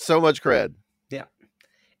 So much cred. Yeah.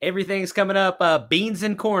 Everything's coming up beans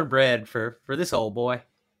and cornbread for this old boy.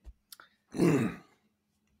 You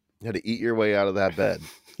had to eat your way out of that bed.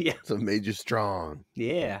 Yeah. So it made you strong.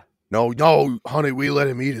 Yeah. No, honey, we let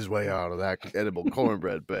him eat his way out of that edible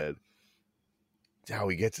cornbread bed. That's how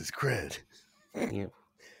he gets his cred. Yeah.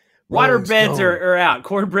 Water beds are out.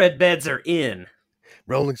 Cornbread beds are in.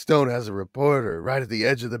 Rolling Stone has a reporter right at the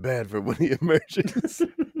edge of the bed for when he emerges.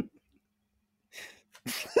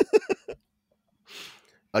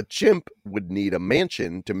 A chimp would need a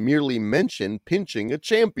mansion to merely mention pinching a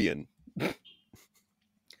champion.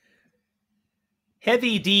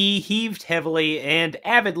 Heavy D heaved heavily and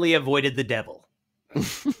avidly avoided the devil.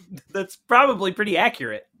 That's probably pretty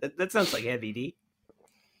accurate. That sounds like Heavy D.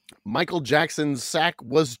 Michael Jackson's sack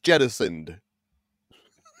was jettisoned.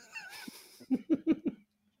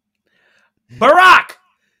 Barack!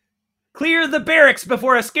 Clear the barracks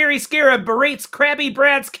before a scary scarab berates Krabby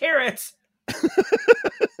Brad's carrots.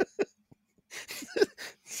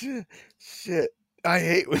 Shit. I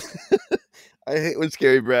hate when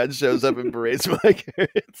Scary Brad shows up and berates my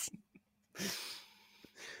carrots.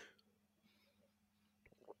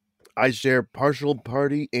 I share partial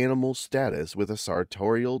party animal status with a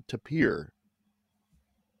sartorial tapir.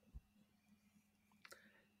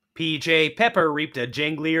 PJ Pepper reaped a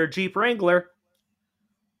janglier Jeep Wrangler.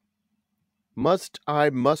 Must I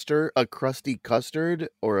muster a crusty custard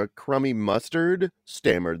or a crummy mustard?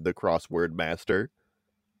 Stammered the crossword master.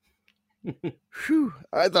 Whew,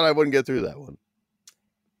 I thought I wouldn't get through that one.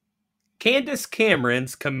 Candace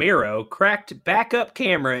Cameron's Camaro cracked backup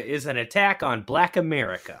camera is an attack on Black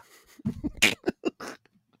America.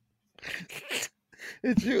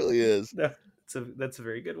 It truly is. That's a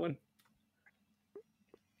very good one.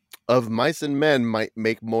 Of mice and men might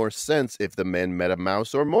make more sense if the men met a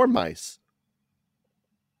mouse or more mice.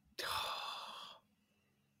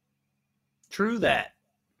 True that.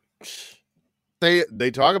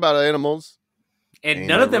 They talk about animals. And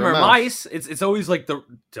none of them are mice. It's always like tell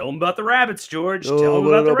them about the rabbits, George. Tell them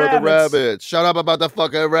about the rabbits. Shut up about the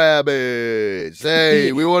fucking rabbits.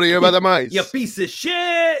 Hey, we want to hear about the mice. You piece of shit.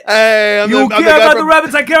 Hey, you care about the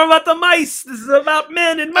rabbits. I care about the mice. This is about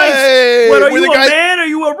men and mice. Hey, what are you, a man? Or are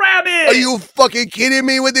you a rabbit? Are you fucking kidding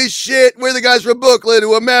me with this shit? We're the guys from Brooklyn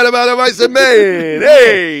who are mad about the mice and men.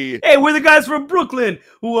 Hey, we're the guys from Brooklyn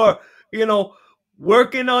who are,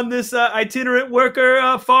 working on this itinerant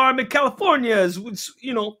worker farm in California,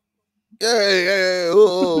 Hey,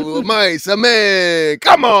 mice, a man,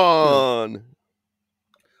 come on.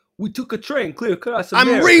 We took a train clear across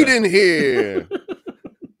America. I'm reading here.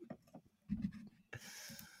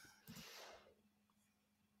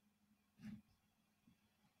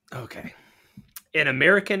 Okay. An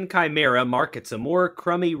American chimera markets a more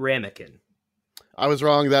crummy ramekin. I was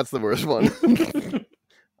wrong. That's the worst one.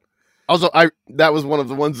 Also, that was one of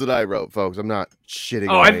the ones that I wrote, folks. I'm not shitting.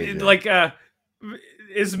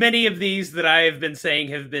 As many of these that I have been saying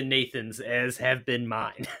have been Nathan's as have been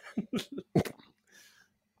mine.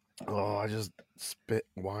 Oh, I just spit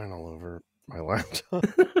wine all over my laptop.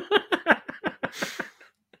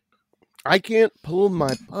 I can't pull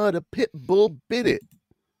my butt. A pit bull bit it.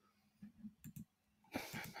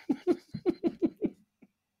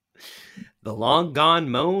 The long gone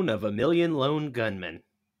moan of a million lone gunmen.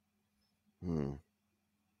 You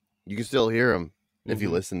can still hear them if you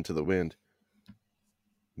listen to the wind.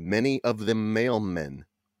 Many of them mailmen.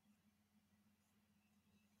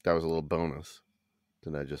 That was a little bonus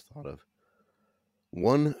that I just thought of.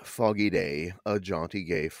 One foggy day, a jaunty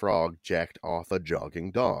gay frog jacked off a jogging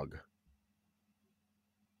dog.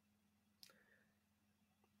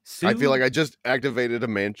 I feel like I just activated a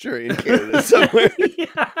Manchurian candidate somewhere.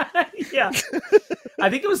 Yeah. I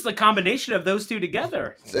think it was the combination of those two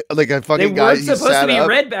together. Like a They fucking guy. weren't He supposed to sat be up.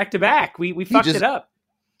 read back to back. We fucked just- it up.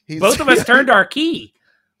 He's, Both of us turned our key.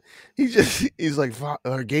 He's like,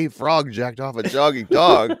 a gay frog jacked off a jogging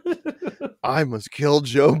dog. I must kill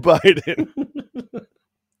Joe Biden.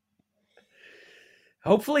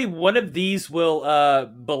 Hopefully, one of these will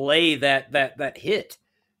belay that hit.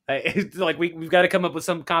 It's like we've got to come up with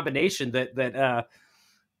some combination that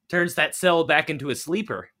turns that cell back into a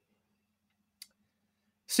sleeper.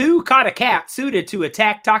 Sue caught a cat suited to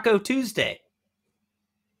attack Taco Tuesday.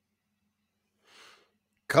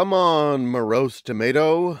 Come on, morose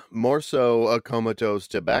tomato. More so a comatose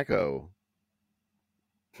tobacco.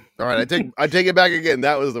 All right, I take it back again.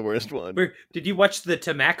 That was the worst one. Did you watch the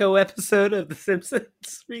Tamaco episode of The Simpsons I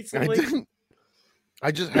recently? didn't.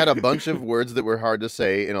 I just had a bunch of words that were hard to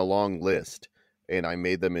say in a long list, and I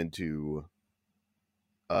made them into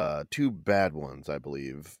two bad ones, I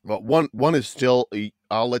believe. But one is still.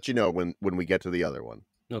 I'll let you know when we get to the other one.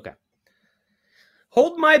 Okay.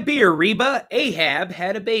 Hold my beer, Reba. Ahab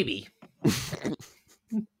had a baby.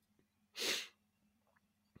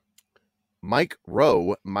 Mike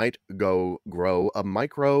Rowe might go grow a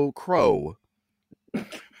micro crow.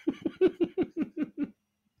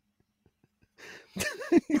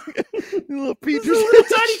 Little Peter, little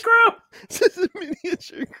tiny crow. It's a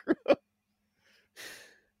miniature crow.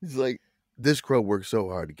 He's like, this crow works so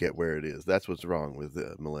hard to get where it is. That's what's wrong with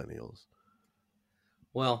millennials.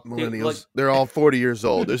 Well, Millennials, they're all 40 years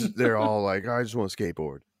old. They're all like, I just want to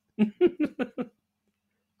skateboard.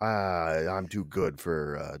 I'm too good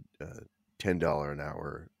for $10 an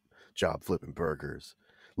hour job flipping burgers.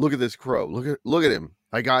 Look at this crow. Look at him.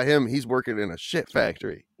 I got him. He's working in a shit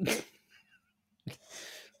factory.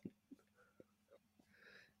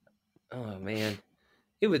 Oh man,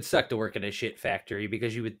 it would suck to work in a shit factory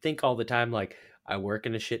because you would think all the time like, I work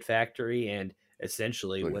in a shit factory, and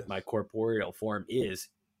essentially what my corporeal form is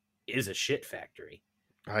a shit factory.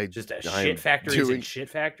 Shit factories and shit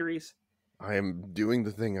factories. I am doing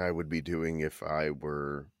the thing I would be doing if I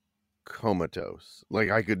were comatose. Like,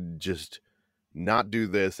 I could just not do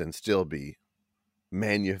this and still be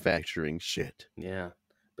manufacturing shit. Yeah,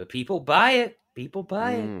 but people buy it. People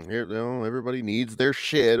buy it. Here, everybody needs their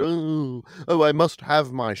shit. Oh, I must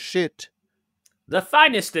have my shit. The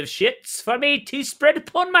finest of shits for me to spread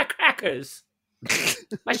upon my crackers.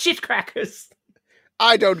 My shit crackers.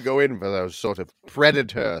 I don't go in for those sort of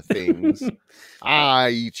predator things.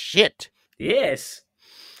 I eat shit. Yes.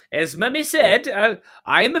 As Mummy said,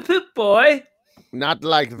 I am a poop boy. Not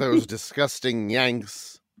like those disgusting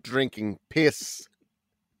Yanks drinking piss.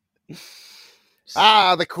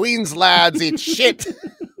 The Queen's lads eat shit.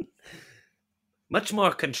 Much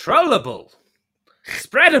more controllable.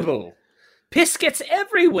 Spreadable. Piss gets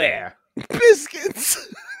everywhere.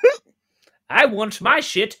 Biscuits. I want my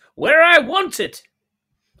shit where I want it.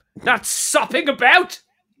 Not sopping about.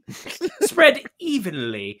 Spread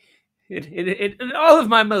evenly in all of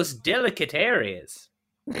my most delicate areas.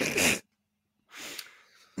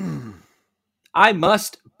 I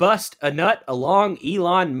must bust a nut along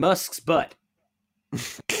Elon Musk's butt.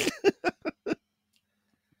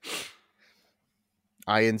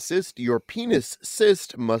 I insist your penis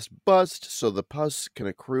cyst must bust so the pus can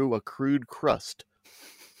accrue a crude crust.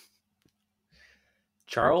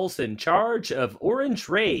 Charles in charge of Orange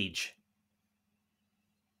Rage.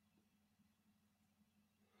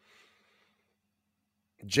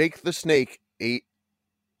 Jake the Snake ate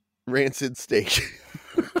rancid steak.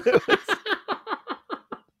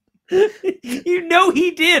 You know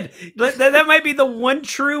he did. That might be the one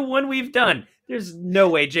true one we've done. There's no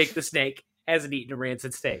way Jake the Snake hasn't eaten a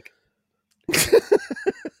rancid steak.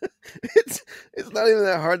 It's not even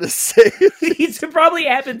that hard to say. It's probably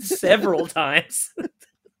happened several times.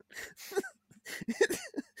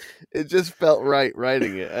 It just felt right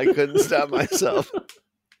writing it. I couldn't stop myself.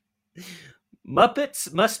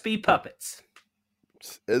 Muppets must be puppets.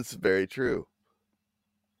 It's very true.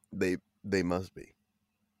 They must be.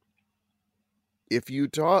 If you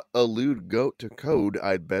taught a lewd goat to code,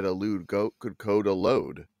 I'd bet a lewd goat could code a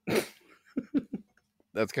load.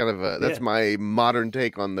 That's kind of that's my modern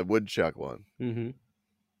take on the woodchuck one. Mm-hmm.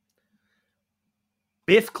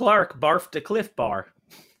 Biff Clark barfed a Cliff Bar.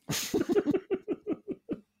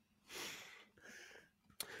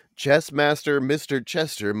 Chess master Mr.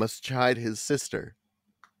 Chester must chide his sister.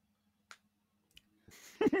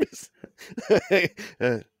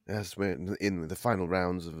 That's when in the final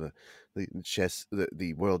rounds of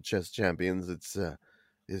the world chess champions, it's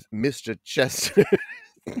Mr. Chester.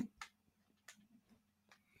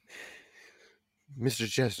 Mr.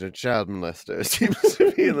 Chester, child molester, seems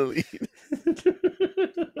to be in the lead.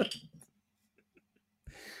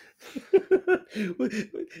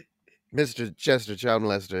 Mr. Chester Child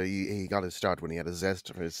Molester, he got his start when he had a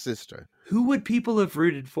zest for his sister. Who would people have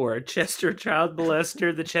rooted for? Chester Child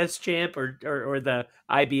Molester, the chess champ, or the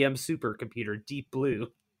IBM supercomputer Deep Blue?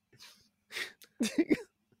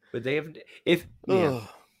 Would they have?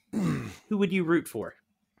 Who would you root for?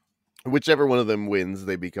 Whichever one of them wins,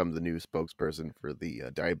 they become the new spokesperson for the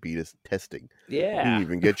diabetes testing. Yeah. You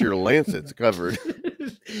even get your Lancets covered.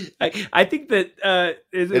 I think that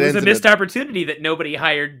it was a missed opportunity that nobody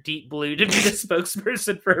hired Deep Blue to be the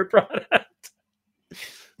spokesperson for her product.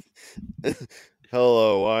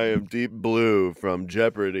 Hello, I am Deep Blue from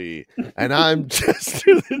Jeopardy, and I'm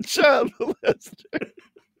Chester the Child Molester.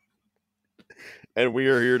 And we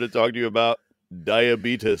are here to talk to you about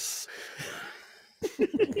diabetes.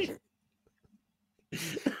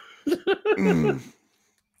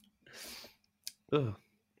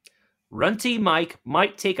 Runty Mike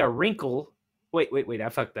might take a wrinkle. Wait, I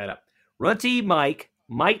fucked that up. Runty Mike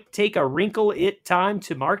might take a wrinkle it time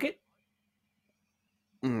to market.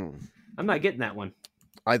 I'm not getting that one.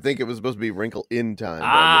 I think it was supposed to be wrinkle in time.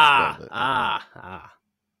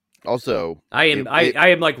 Also, I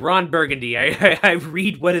am like Ron Burgundy. I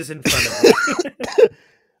read what is in front of me.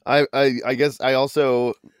 I guess I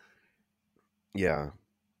also, yeah.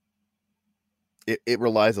 It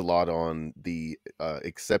relies a lot on the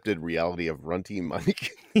accepted reality of Runty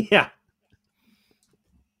Mike. Yeah.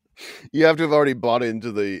 You have to have already bought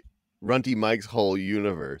into the Runty Mike's whole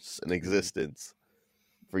universe and existence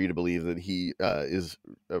for you to believe that he is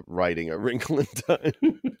writing A Wrinkle in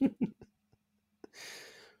Time.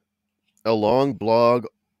 A long blog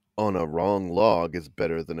on a wrong log is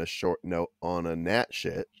better than a short note on a gnat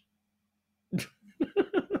shit.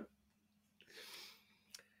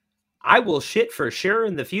 I will shit for sure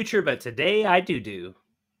in the future, but today I do.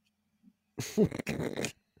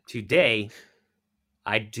 Today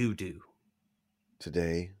I do.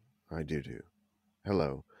 Today I do.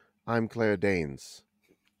 Hello, I'm Claire Danes,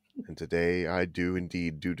 and today I do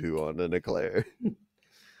indeed do on an eclair.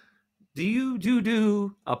 Do you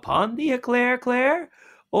do upon the eclair, Claire,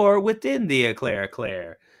 or within the eclair,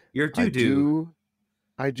 Claire? Your do.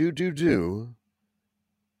 I do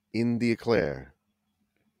in the eclair.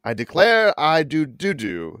 I declare I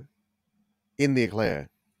do in the eclair.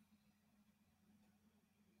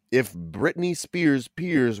 If Britney Spears'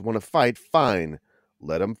 peers want to fight, fine.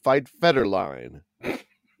 Let them fight Federline.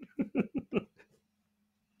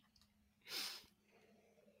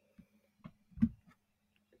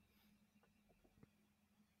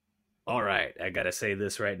 All right, I gotta say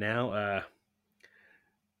this right now.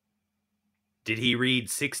 Did he read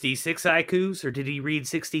 66 haikus or did he read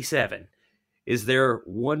 67? Is there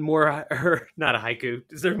one more, not a haiku,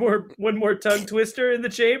 is there one more tongue twister in the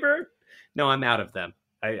chamber? No, I'm out of them.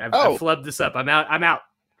 I've flubbed this up. I'm out.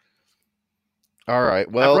 All right,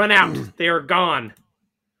 well. I've run out. They are gone.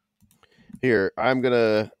 Here, I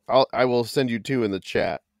will send you 2 in the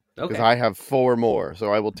chat. Because Okay. I have 4 more.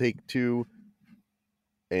 So I will take 2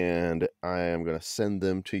 and I am going to send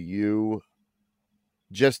them to you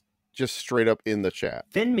just straight up in the chat.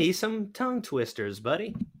 Send me some tongue twisters,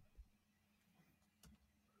 buddy.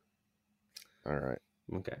 All right.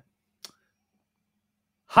 Okay.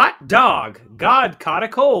 Hot dog. God caught a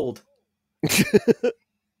cold.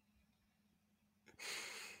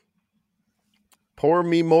 Pour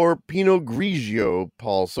me more Pinot Grigio,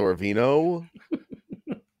 Paul Sorvino.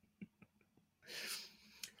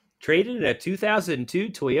 Traded in a 2002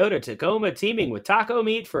 Toyota Tacoma teaming with taco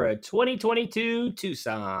meat for a 2022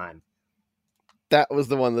 Tucson. That was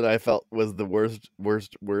the one that I felt was the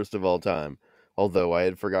worst of all time. Although I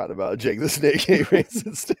had forgotten about Jake the Snake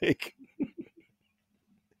Racing Steak.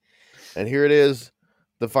 And here it is,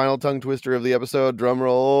 the final tongue twister of the episode. Drum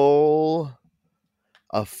roll.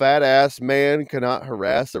 A fat ass man cannot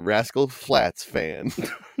harass a Rascal Flatts fan.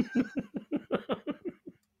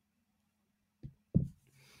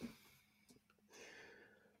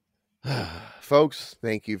 Folks,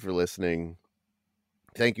 thank you for listening.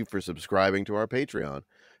 Thank you for subscribing to our Patreon.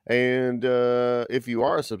 And if you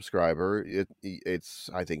are a subscriber, it's,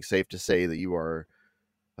 I think, safe to say that you are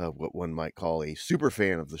what one might call a super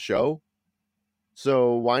fan of the show.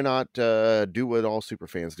 So why not do what all super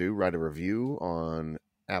fans do? Write a review on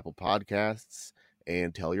Apple Podcasts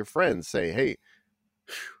and tell your friends. Say, hey,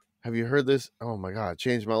 have you heard this? Oh my God, it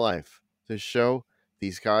changed my life. This show,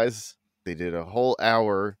 these guys, they did a whole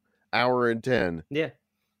hour and 10. Yeah.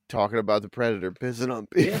 Talking about the Predator pissing on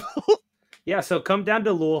people. Yeah, so come down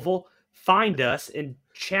to Louisville, find us, and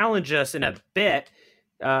challenge us in a bet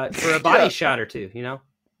for a body shot or two,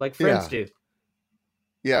 like friends do.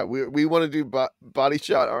 Yeah, we want to do body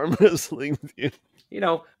shot arm wrestling with you.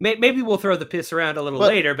 maybe we'll throw the piss around a little But-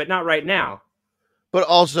 later, but not right now. But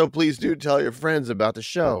also, please do tell your friends about the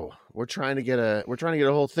show. We're trying to get a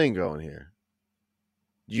whole thing going here.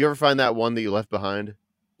 Did you ever find that one that you left behind?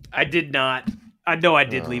 I did not. I know I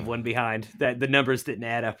did leave one behind. That the numbers didn't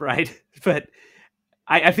add up right, but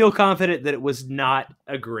I feel confident that it was not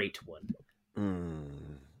a great one.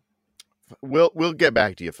 We'll get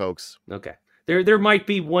back to you, folks. Okay. There might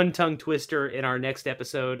be one tongue twister in our next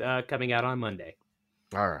episode coming out on Monday.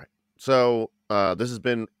 All right. So this has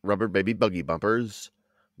been Rubber Baby Buggy Bumpers.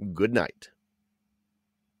 Good night.